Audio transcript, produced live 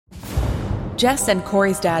Jess and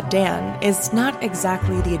Corey's dad, Dan, is not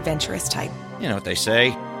exactly the adventurous type. You know what they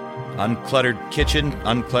say. Uncluttered kitchen,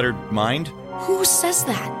 uncluttered mind. Who says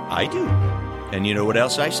that? I do. And you know what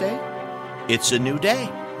else I say? It's a new day,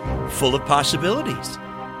 full of possibilities.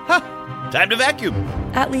 Time to vacuum.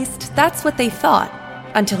 At least, that's what they thought,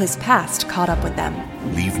 until his past caught up with them.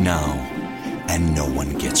 Leave now, and no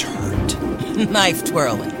one gets hurt. Knife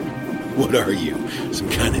twirling. What are you,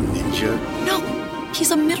 some kind of ninja? No,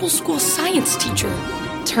 he's a middle school science teacher.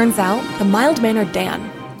 Turns out, the mild-mannered Dan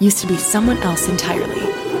used to be someone else entirely.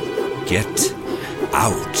 Get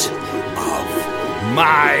out of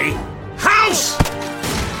My house!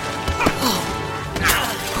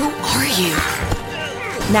 Who are you?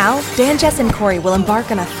 Now, Dan, Jess, and Corey will embark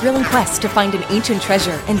on a thrilling quest to find an ancient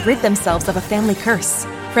treasure and rid themselves of a family curse.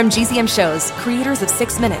 From GZM Shows, creators of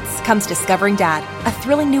 6 Minutes, comes Discovering Dad, a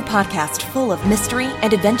thrilling new podcast full of mystery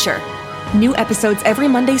and adventure. New episodes every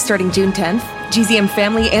Monday starting June 10th. GZM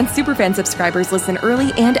Family and Superfan subscribers listen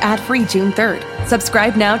early and ad-free June 3rd.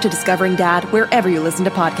 Subscribe now to Discovering Dad wherever you listen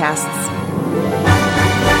to podcasts.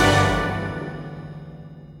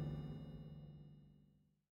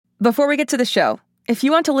 Before we get to the show, if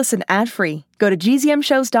you want to listen ad-free, go to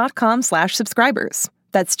gzmshows.com/subscribers.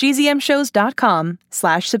 That's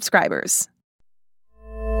gzmshows.com/subscribers.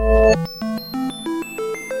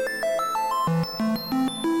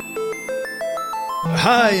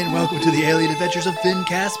 Hi, and welcome to the Alien Adventures of Finn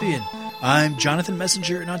Caspian. I'm Jonathan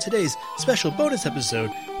Messenger, and on today's special bonus episode,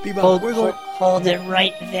 BeeBop, we're going... Hold it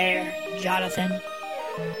right there, Jonathan.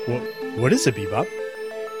 What is it, BeeBop?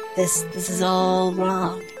 This is all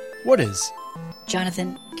wrong. What is?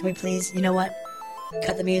 Jonathan, can we please, you know what?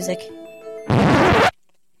 Cut the music.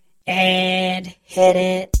 And hit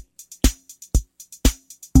it.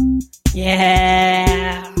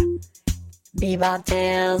 Yeah. BeeBop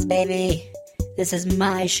Tales, baby. This is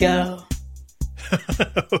my show.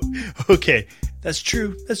 Okay, that's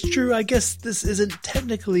true. I guess this isn't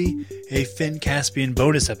technically a Finn Caspian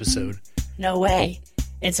bonus episode. No way.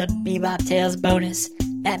 It's a BeeBop Tales bonus.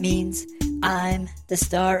 That means I'm the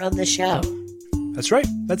star of the show. That's right.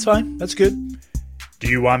 That's fine. That's good. Do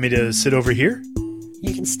you want me to sit over here?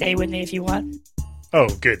 You can stay with me if you want. Oh,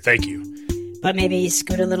 good. Thank you. But maybe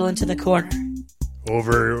scoot a little into the corner.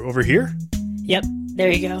 Over here? Yep,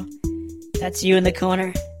 there you go. That's you in the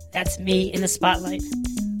corner. That's me in the spotlight.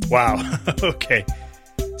 Wow. Okay.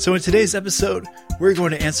 So in today's episode, we're going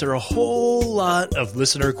to answer a whole lot of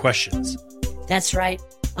listener questions. That's right.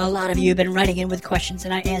 A lot of you have been writing in with questions,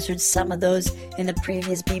 and I answered some of those in the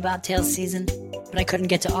previous BeeBop Tales season, but I couldn't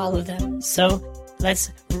get to all of them. So let's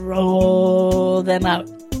roll them out.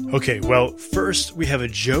 Okay, well, first we have a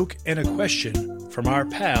joke and a question from our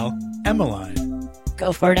pal, Emmeline.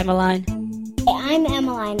 Go for it, Emmeline. I'm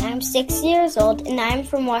Emmeline. I'm 6 years old, and I'm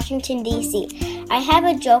from Washington, D.C. I have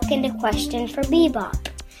a joke and a question for BeeBop.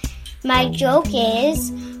 My joke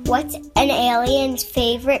is, what's an alien's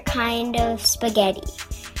favorite kind of spaghetti?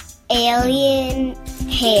 Alien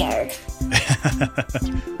hair.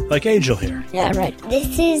 Like angel hair. Yeah, right.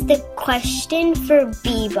 This is the question for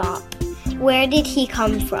BeeBop. Where did he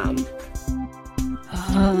come from?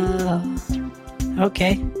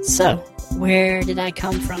 Okay. So, where did I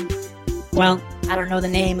come from? Well, I don't know the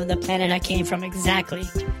name of the planet I came from exactly.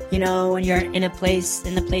 You know, when you're in a place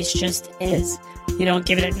and the place just is. You don't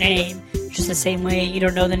give it a name. Just the same way you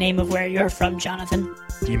don't know the name of where you're from, Jonathan.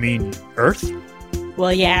 You mean Earth?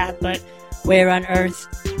 Well, yeah, but where on Earth?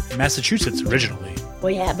 Massachusetts, originally.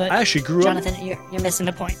 Well, yeah, but... I actually grew Jonathan, you're missing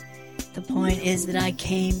the point. The point is that I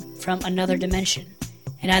came from another dimension.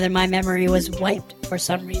 And either my memory was wiped for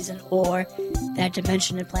some reason, or that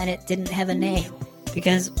dimension and planet didn't have a name.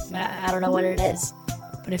 Because I don't know what it is.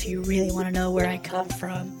 But if you really want to know where I come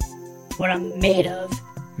from, what I'm made of...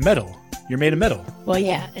 Metal. You're made of metal. Well,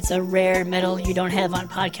 yeah, it's a rare metal you don't have on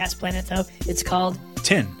Podcast Planet, though. It's called...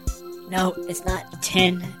 Tin. No, it's not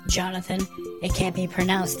tin, Jonathan. It can't be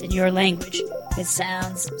pronounced in your language. It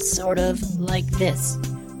sounds sort of like this.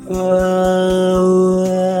 Oh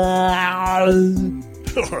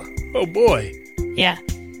boy. Yeah,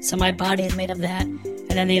 so my body is made of that, and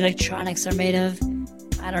then the electronics are made of,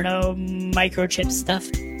 I don't know, microchip stuff,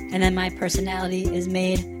 and then my personality is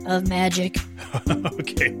made of magic.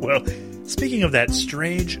 Okay, well, speaking of that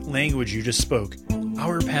strange language you just spoke,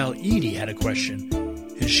 our pal Edie had a question,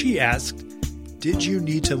 and she asked, did you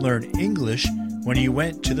need to learn English when you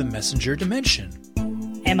went to the messenger dimension?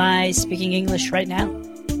 Am I speaking English right now?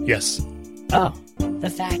 Yes. Oh,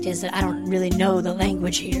 the fact is that I don't really know the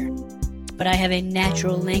language here, but I have a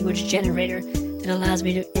natural language generator that allows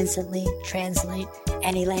me to instantly translate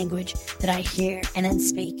any language that I hear and then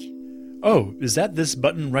speak. Oh, is that this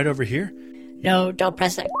button right over here? No, don't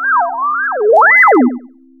press it.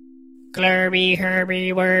 Glurby,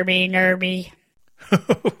 Herbie, Werby, Nerby.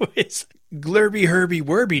 It's Glurby, Herbie,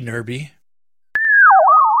 Werby, Nerby.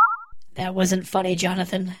 That wasn't funny,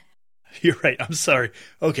 Jonathan. You're right. I'm sorry.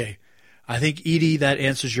 Okay. I think, Edie, that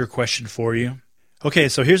answers your question for you. Okay,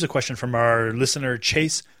 so here's a question from our listener,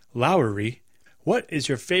 Chase Lowery. What is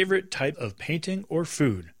your favorite type of painting or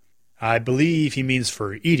food? I believe he means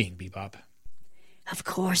for eating, BeeBop. Of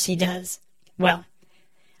course he does. Well,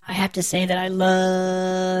 I have to say that I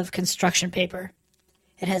love construction paper.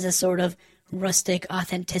 It has a sort of rustic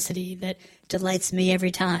authenticity that delights me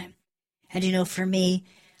every time. And you know, for me,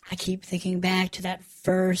 I keep thinking back to that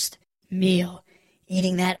first meal,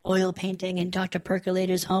 eating that oil painting in Dr.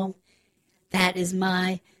 Percolator's home. That is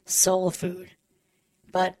my soul food.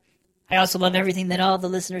 But I also love everything that all the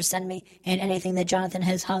listeners send me and anything that Jonathan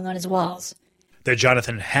has hung on his walls. That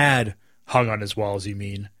Jonathan had hung on his walls, you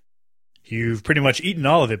mean? You've pretty much eaten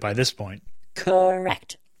all of it by this point.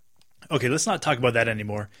 Correct. Okay, let's not talk about that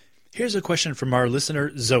anymore. Here's a question from our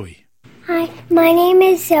listener, Zoe. Hi, my name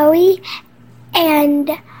is Zoe,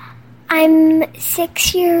 and I'm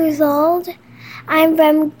 6 years old. I'm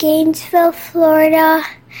from Gainesville, Florida,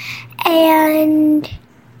 and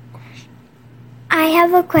I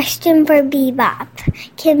have a question for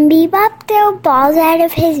BeeBop. Can BeeBop throw balls out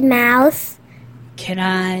of his mouth? Can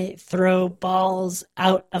I throw balls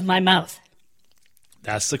out of my mouth?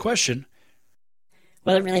 That's the question.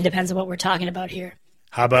 Well, it really depends on what we're talking about here.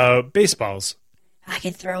 How about baseballs? I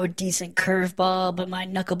can throw a decent curveball, but my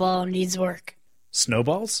knuckleball needs work.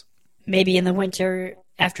 Snowballs? Maybe in the winter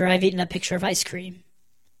after I've eaten a picture of ice cream.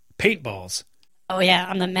 Paintballs? Oh yeah,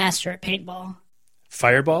 I'm the master at paintball.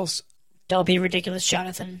 Fireballs? Don't be ridiculous,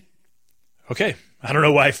 Jonathan. Okay, I don't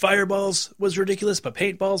know why fireballs was ridiculous, but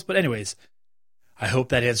paintballs. But anyways, I hope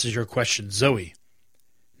that answers your question, Zoe.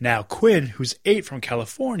 Now, Quinn, who's 8 from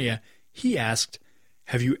California, he asked,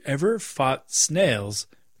 have you ever fought snails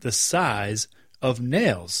the size of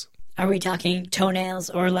nails? Are we talking toenails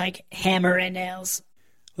or like hammer and nails?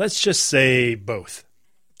 Let's just say both.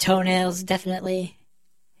 Toenails, definitely.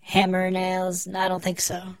 Hammer nails, I don't think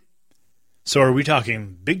so. So are we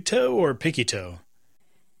talking big toe or pinky toe?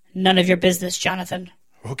 None of your business, Jonathan.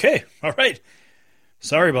 Okay, all right.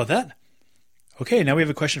 Sorry about that. Okay, now we have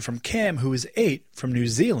a question from Cam, who is 8 from New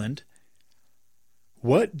Zealand.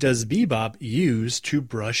 What does BeeBop use to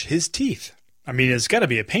brush his teeth? I mean, it's got to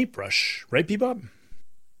be a paintbrush, right, BeeBop?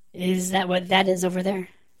 Is that what that is over there?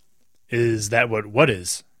 Is that what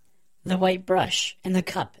is? The white brush in the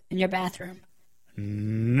cup in your bathroom.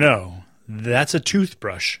 No, that's a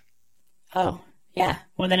toothbrush. Oh, yeah.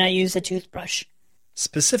 Well, then I use a toothbrush.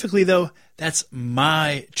 Specifically, though, that's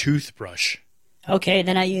my toothbrush. Okay,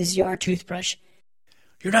 then I use your toothbrush.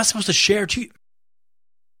 You're not supposed to share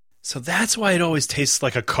So that's why it always tastes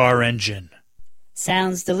like a car engine.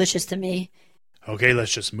 Sounds delicious to me. Okay,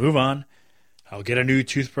 let's just move on. I'll get a new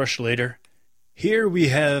toothbrush later. Here we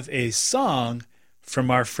have a song from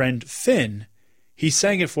our friend Finn. He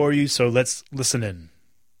sang it for you, so let's listen in.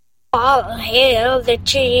 All hail the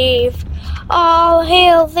chief! All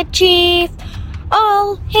hail the chief!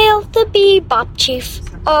 All hail the BeeBop chief!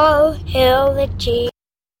 All hail the chief!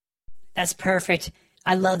 That's perfect.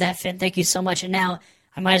 I love that, Finn. Thank you so much. And now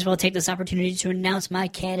I might as well take this opportunity to announce my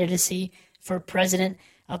candidacy for president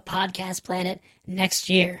of Podcast Planet next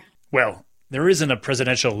year. Well, there isn't a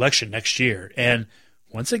presidential election next year, and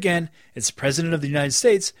once again, it's president of the United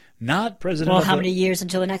States, not president Well, of how many years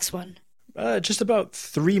until the next one? Just about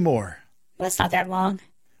 3 more. Well, that's not that long.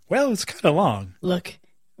 Well, it's kind of long. Look,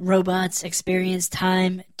 robots experience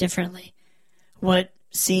time differently. What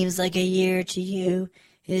seems like a year to you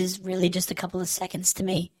is really just a couple of seconds to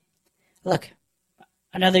me. Look,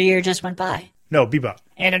 another year just went by. No, BeeBop.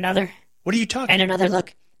 And another. What are you talking? And another.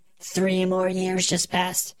 Look, 3 more years just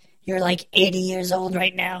passed. You're like 80 years old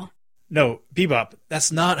right now. No, BeeBop,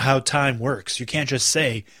 that's not how time works. You can't just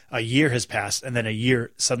say a year has passed and then a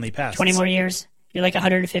year suddenly passed. 20 more years. You're like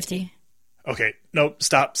 150. Okay, no,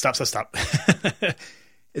 stop.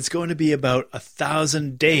 It's going to be about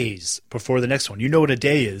 1,000 days before the next one. You know what a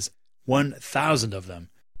day is. 1,000 of them.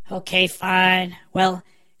 Okay, fine. Well,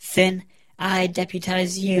 Finn, I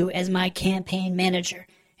deputize you as my campaign manager,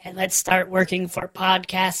 and let's start working for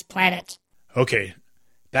Podcast Planet. Okay,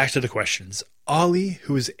 back to the questions. Ollie,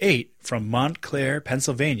 who is 8 from Montclair,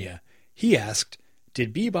 Pennsylvania, he asked,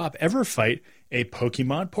 did BeeBop ever fight a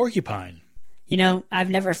Pokemon porcupine? You know, I've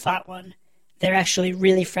never fought one. They're actually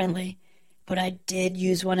really friendly, but I did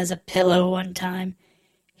use one as a pillow one time.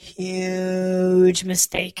 Huge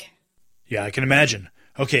mistake. Yeah, I can imagine.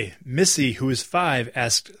 Okay, Missy, who is 5,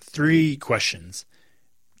 asked 3 questions.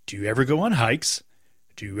 Do you ever go on hikes?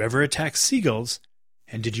 Do you ever attack seagulls?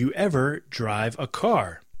 And did you ever drive a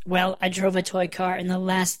car? Well, I drove a toy car in the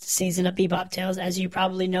last season of BeeBop Tales, as you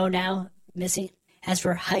probably know now, Missy. As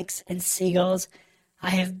for hikes and seagulls, I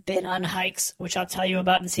have been on hikes, which I'll tell you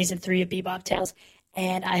about in season 3 of BeeBop Tales,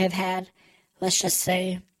 and I have had, let's just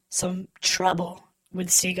say, some trouble with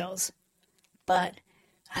seagulls. But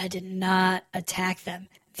I did not attack them.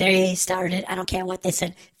 They started it. I don't care what they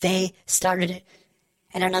said. They started it.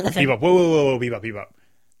 And another thing. BeeBop, whoa, BeeBop.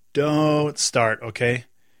 Don't start, okay?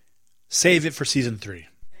 Save it for season 3.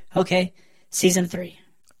 Okay, season 3.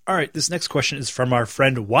 All right, this next question is from our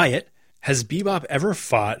friend Wyatt. Has BeeBop ever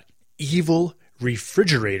fought evil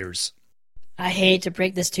refrigerators? I hate to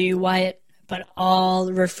break this to you, Wyatt, but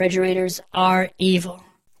all refrigerators are evil.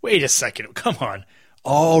 Wait a second, come on.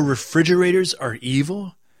 All refrigerators are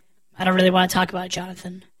evil? I don't really want to talk about it,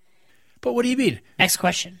 Jonathan. But what do you mean? Next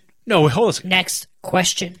question. No, hold on a second. Next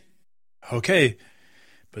question. Okay,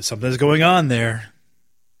 but something's going on there.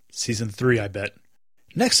 Season 3, I bet.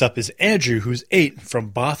 Next up is Andrew, who's 8,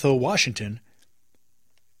 from Bothell, Washington.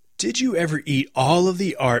 Did you ever eat all of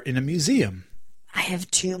the art in a museum? I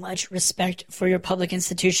have too much respect for your public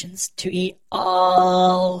institutions to eat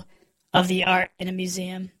all of the art in a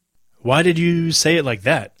museum. Why did you say it like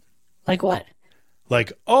that? Like what?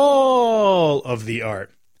 Like all of the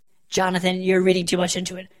art. Jonathan, you're reading too much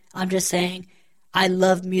into it. I'm just saying I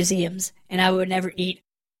love museums, and I would never eat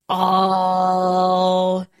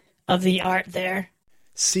all of the art there.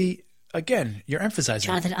 See, again, you're emphasizing.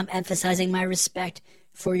 Jonathan, I'm emphasizing my respect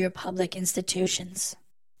for your public institutions.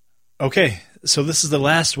 Okay, so this is the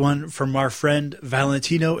last one from our friend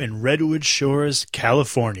Valentino in Redwood Shores,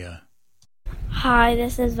 California. Hi,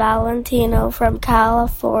 this is Valentino from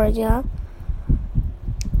California.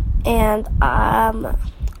 And I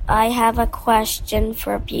have a question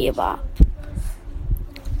for BeeBop.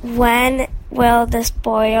 When will the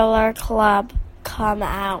Spoiler Club come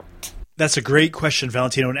out? That's a great question,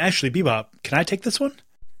 Valentino. And actually, BeeBop, can I take this one?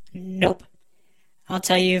 Nope. I'll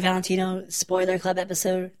tell you, Valentino, Spoiler Club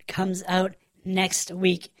episode comes out next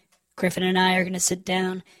week. Griffin and I are going to sit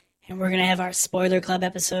down, and we're going to have our Spoiler Club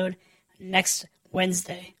episode next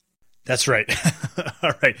Wednesday. That's right.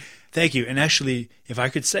 All right. Thank you. And actually, if I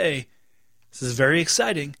could say, this is very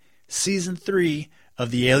exciting. Season 3 of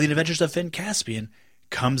The Alien Adventures of Finn Caspian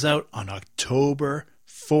comes out on October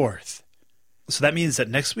 4th. So that means that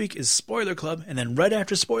next week is Spoiler Club, and then right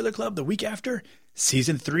after Spoiler Club, the week after,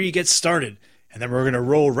 Season 3 gets started. And then we're going to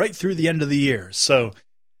roll right through the end of the year. So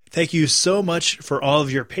thank you so much for all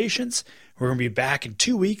of your patience. We're going to be back in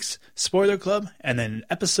 2 weeks, Spoiler Club, and then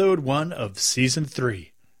episode 1 of Season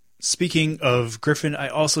 3. Speaking of Griffin, I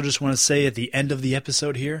also just want to say at the end of the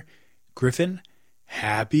episode here, Griffin,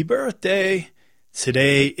 happy birthday.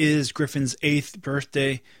 Today is Griffin's 8th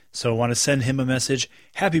birthday, so I want to send him a message.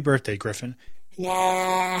 Happy birthday, Griffin.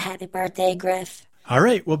 Yeah, happy birthday, Griff. All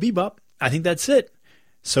right, well, BeeBop, I think that's it.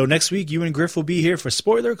 So next week, you and Griff will be here for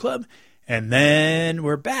Spoiler Club, and then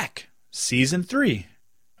we're back, Season 3.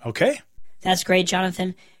 Okay? That's great,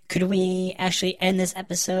 Jonathan. Could we actually end this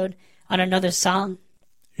episode on another song?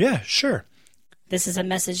 Yeah, sure. This is a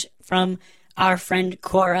message from our friend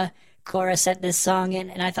Cora. Cora sent this song in,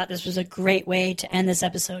 and I thought this was a great way to end this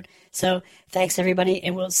episode. So thanks, everybody,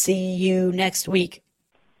 and we'll see you next week.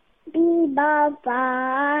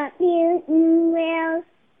 BeeBop, Newton Wells,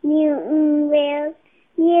 Newton Wells,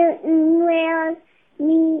 Newton Wells,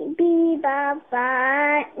 BeeBop,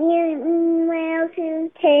 Newton Wells, whose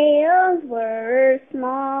tails were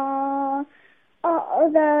small. All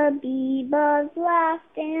the BeeBops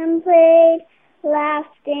laughed and played, laughed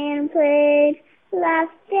and played,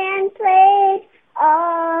 laughed and played.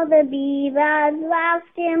 All the BeeBops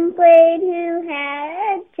laughed and played who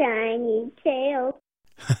had tiny tails.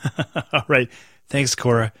 All right. Thanks,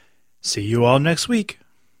 Cora. See you all next week.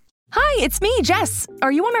 Hi, it's me, Jess.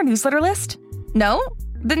 Are you on our newsletter list? No?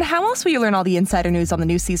 Then how else will you learn all the insider news on the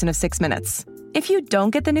new season of 6 Minutes? If you don't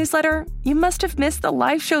get the newsletter, you must have missed the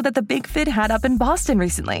live show that the Big Fid had up in Boston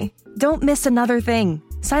recently. Don't miss another thing.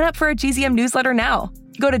 Sign up for a GZM newsletter now.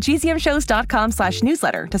 Go to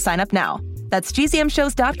gzmshows.com/newsletter to sign up now. That's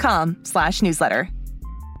gzmshows.com/newsletter.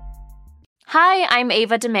 Hi, I'm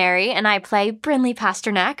Ava DeMary, and I play Brinley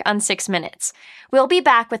Pasternak on 6 Minutes. We'll be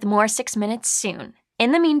back with more 6 Minutes soon.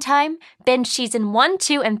 In the meantime, binge season 1,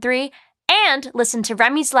 2, and 3, and listen to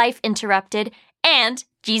Remy's Life Interrupted and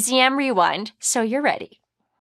GZM Rewind so you're ready.